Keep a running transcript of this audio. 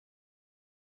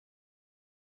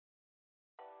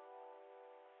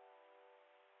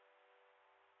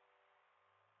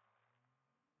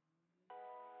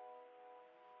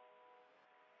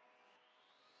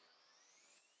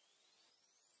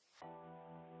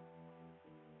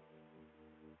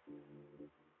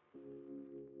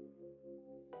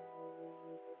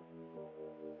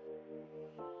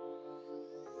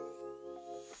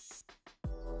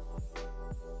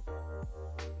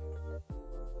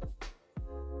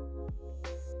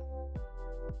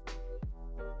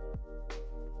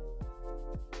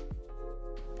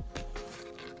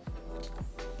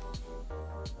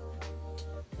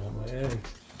Got my eggs.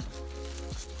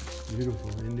 Beautiful,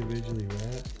 individually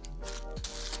wrapped.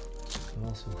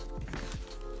 Awesome.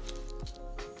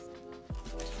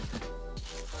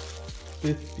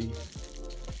 50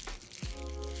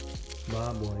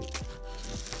 Bob White.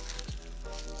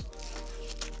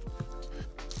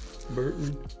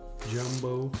 Burton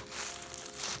Jumbo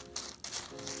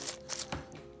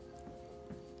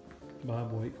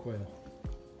Bob White Quail.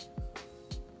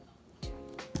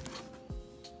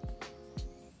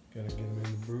 Gotta get them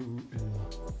in the brew in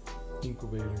the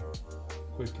incubator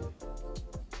quickly.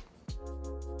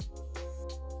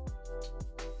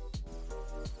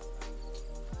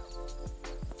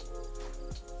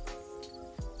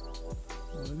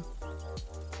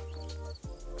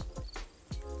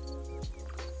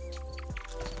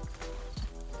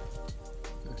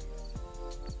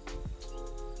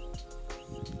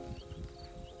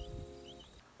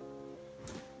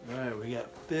 Alright, we got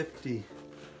 50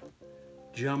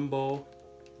 jumbo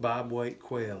Bob White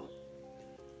quail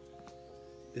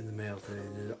in the mail today.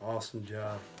 They did an awesome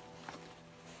job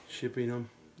shipping them.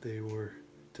 They were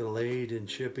delayed in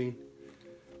shipping,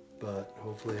 but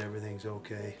hopefully everything's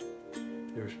okay.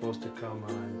 They were supposed to come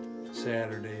on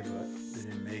Saturday, but they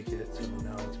didn't make it, so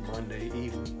now it's Monday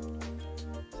evening.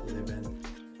 So they've been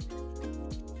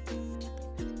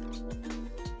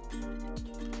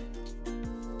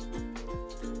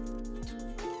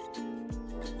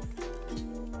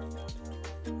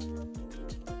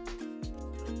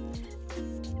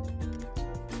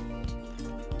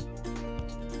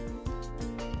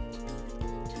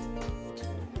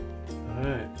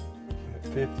Alright,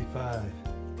 55.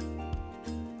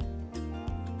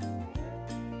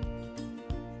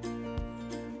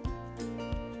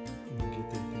 Get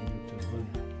that thing up to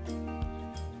 100.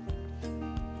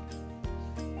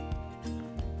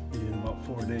 In about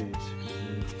 4 days.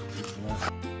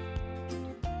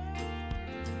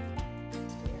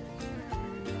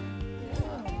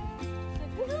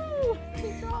 Woohoo!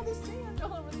 Look at all the sand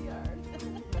all over the yard.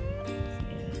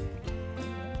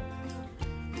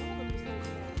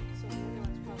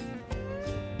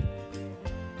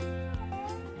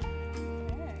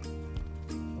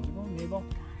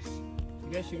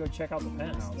 You guys should go check out the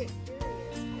penthouse. Get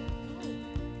curious.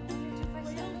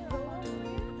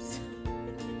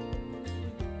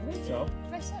 I think so.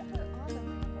 If I set her on them.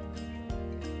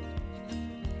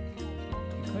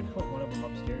 You could put one of them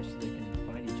upstairs so they can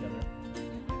find each other.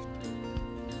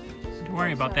 Don't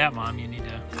worry about that, Mom. You need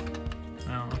to...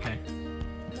 Oh, okay.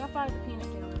 I'll find the peanut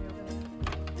gallery over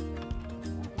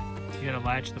there. You gotta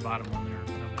latch the bottom one there.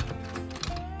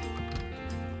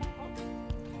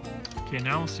 Okay,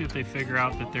 now we'll see if they figure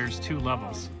out that there's 2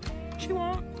 levels. What you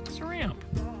want? It's a ramp.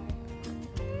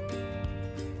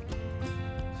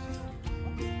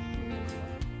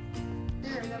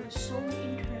 There, that was so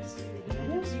interesting.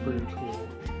 That's pretty cool.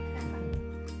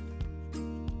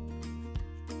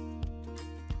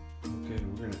 Okay,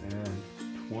 we're gonna add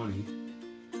 20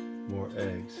 more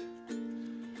eggs. It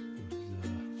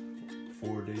was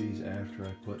 4 days after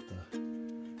I put the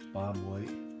Bob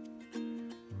White.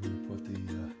 We're gonna put the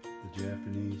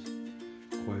Japanese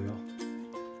quail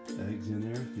eggs in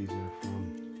there. These are from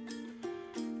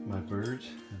my birds.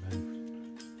 I've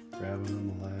been grabbing them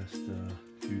the last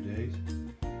few days.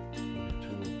 We're at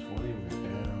 20. We're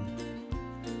gonna add them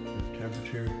to the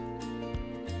temperature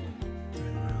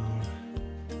right around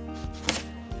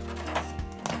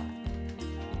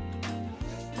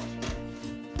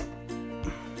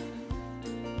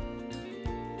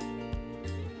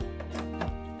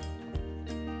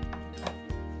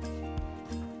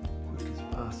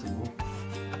possible.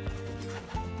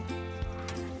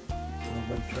 So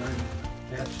I'm trying to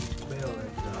hatch these quail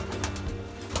eggs out.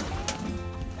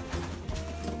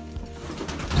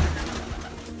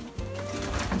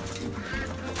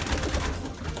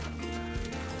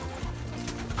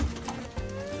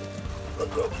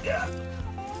 Look what we got.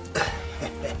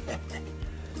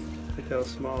 Look how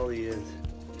small he is.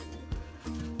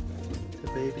 It's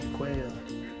a baby quail.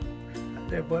 Out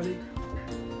there, buddy.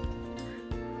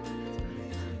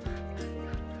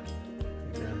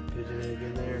 Pigeon egg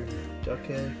in there, duck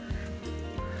egg.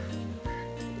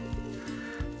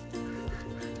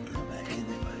 Come back in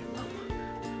there, buddy, mama.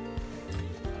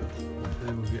 Hopefully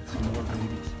we'll get some more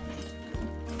babies.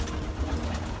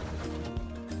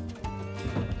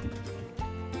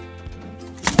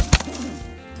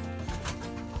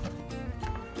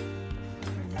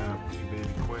 We got a few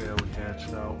baby quail we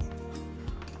hatched out.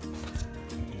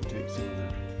 I'm gonna take some of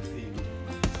their baby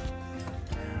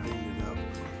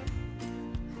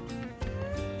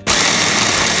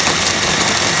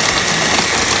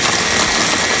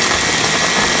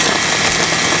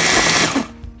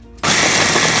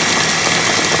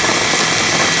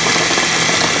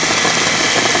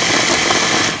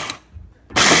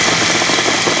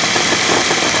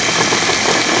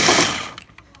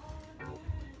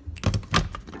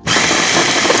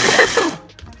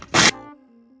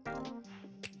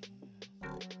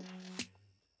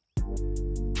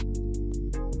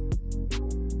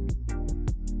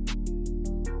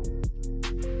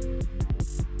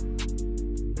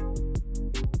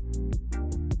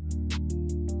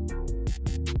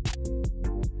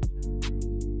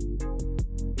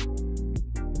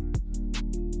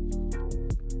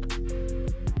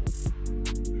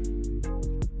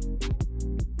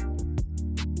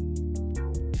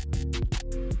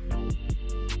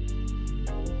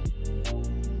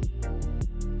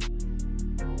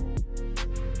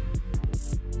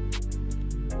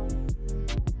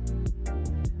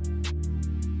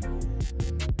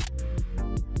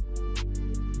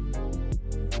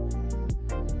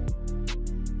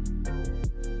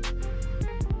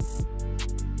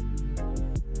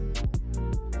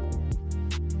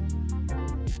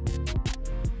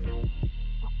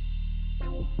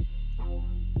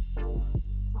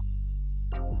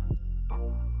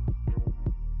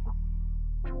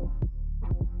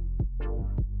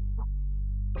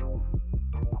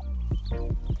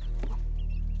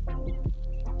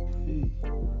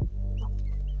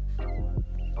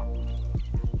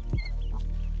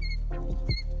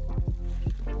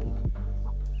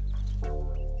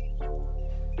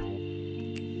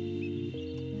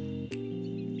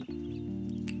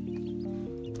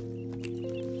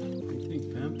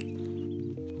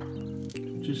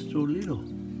so little.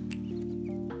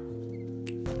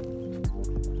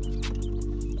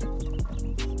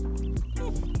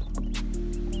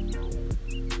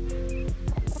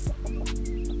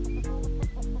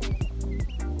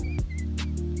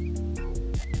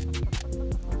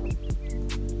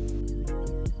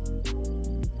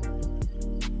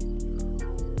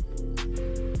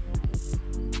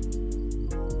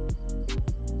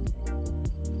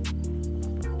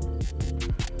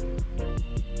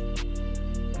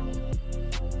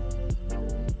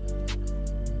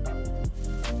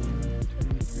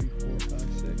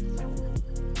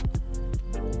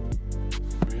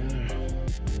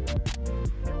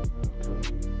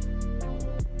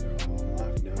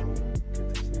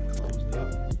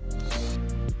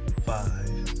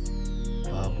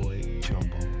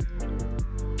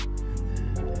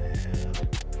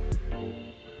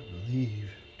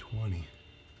 Leave 20.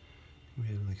 We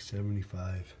have like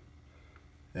 75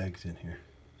 eggs in here,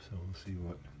 so we'll see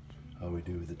how we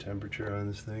do with the temperature on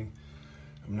this thing.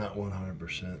 I'm not 100%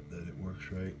 that it works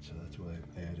right, so that's why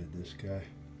I've added this guy.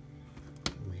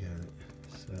 We got it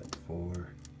set for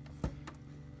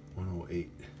 108.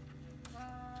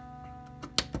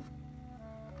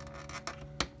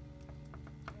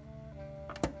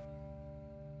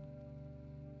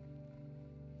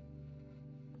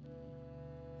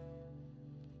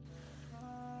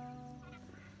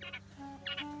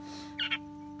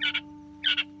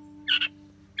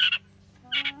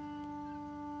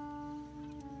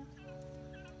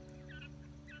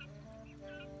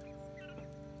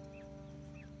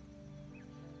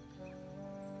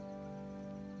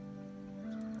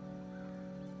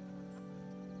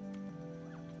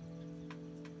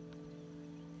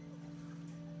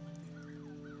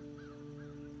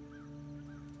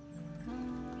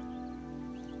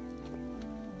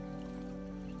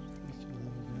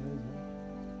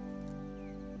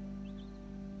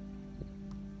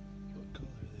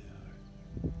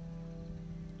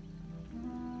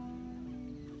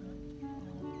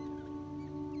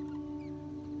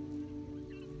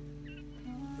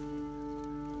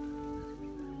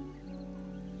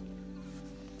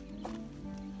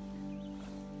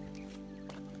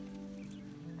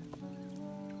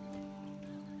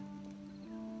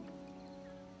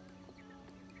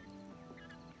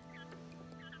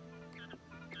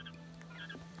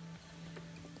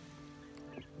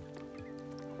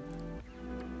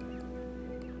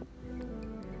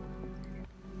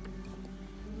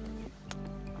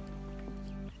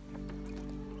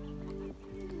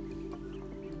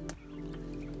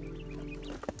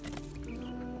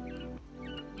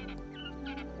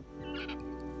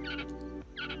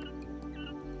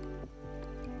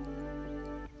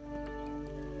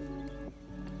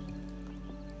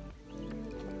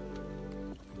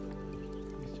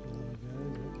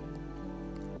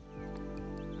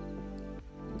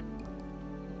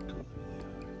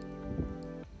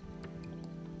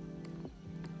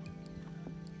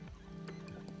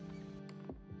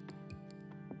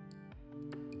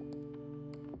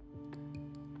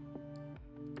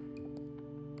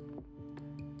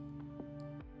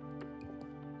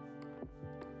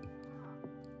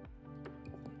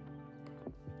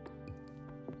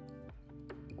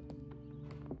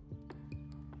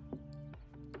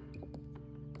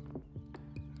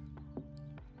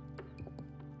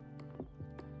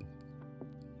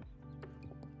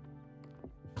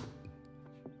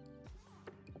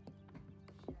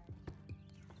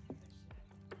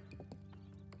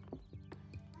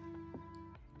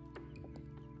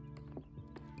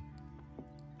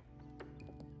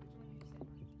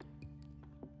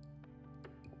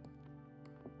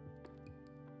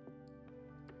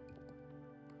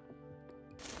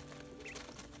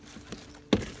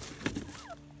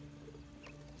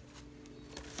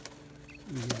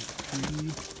 We got 3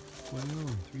 quail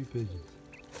and 3 pigeons.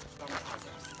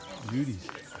 Beauties.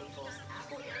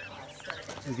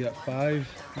 We got 5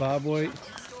 bobwhite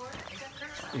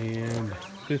and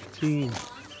 15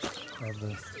 of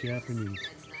the Japanese.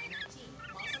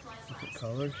 Look at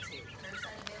colors.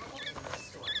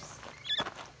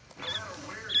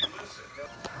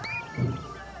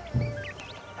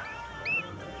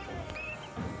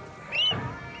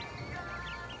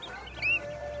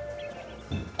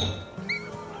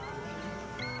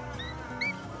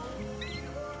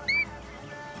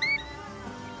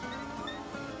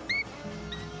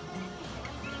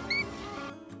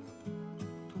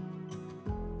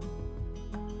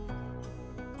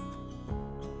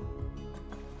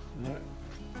 Alright,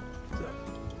 so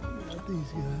we got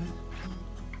these guys.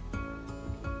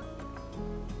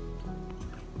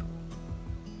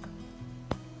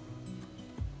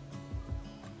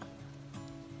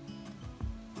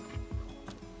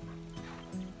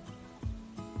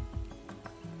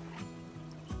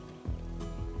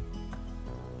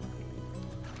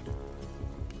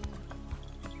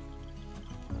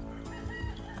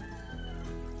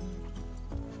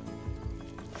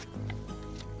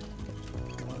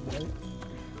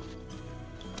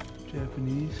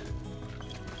 Japanese.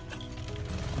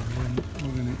 And then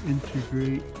we're going to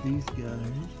integrate these guys.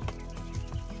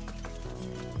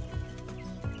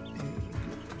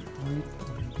 And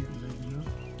get big enough.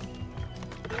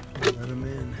 And let them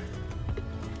in.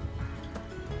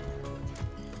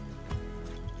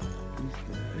 These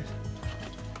guys.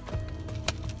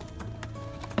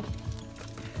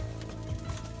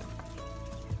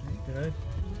 Guys,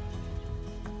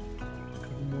 a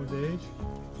couple more days,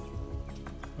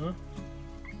 huh?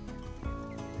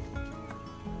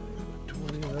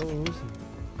 20 of those, and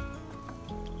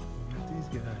we'll get these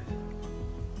guys.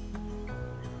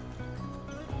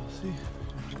 We'll see,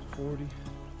 40,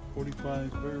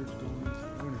 45 birds going this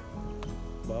winter.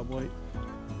 Bob white,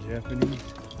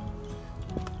 Japanese.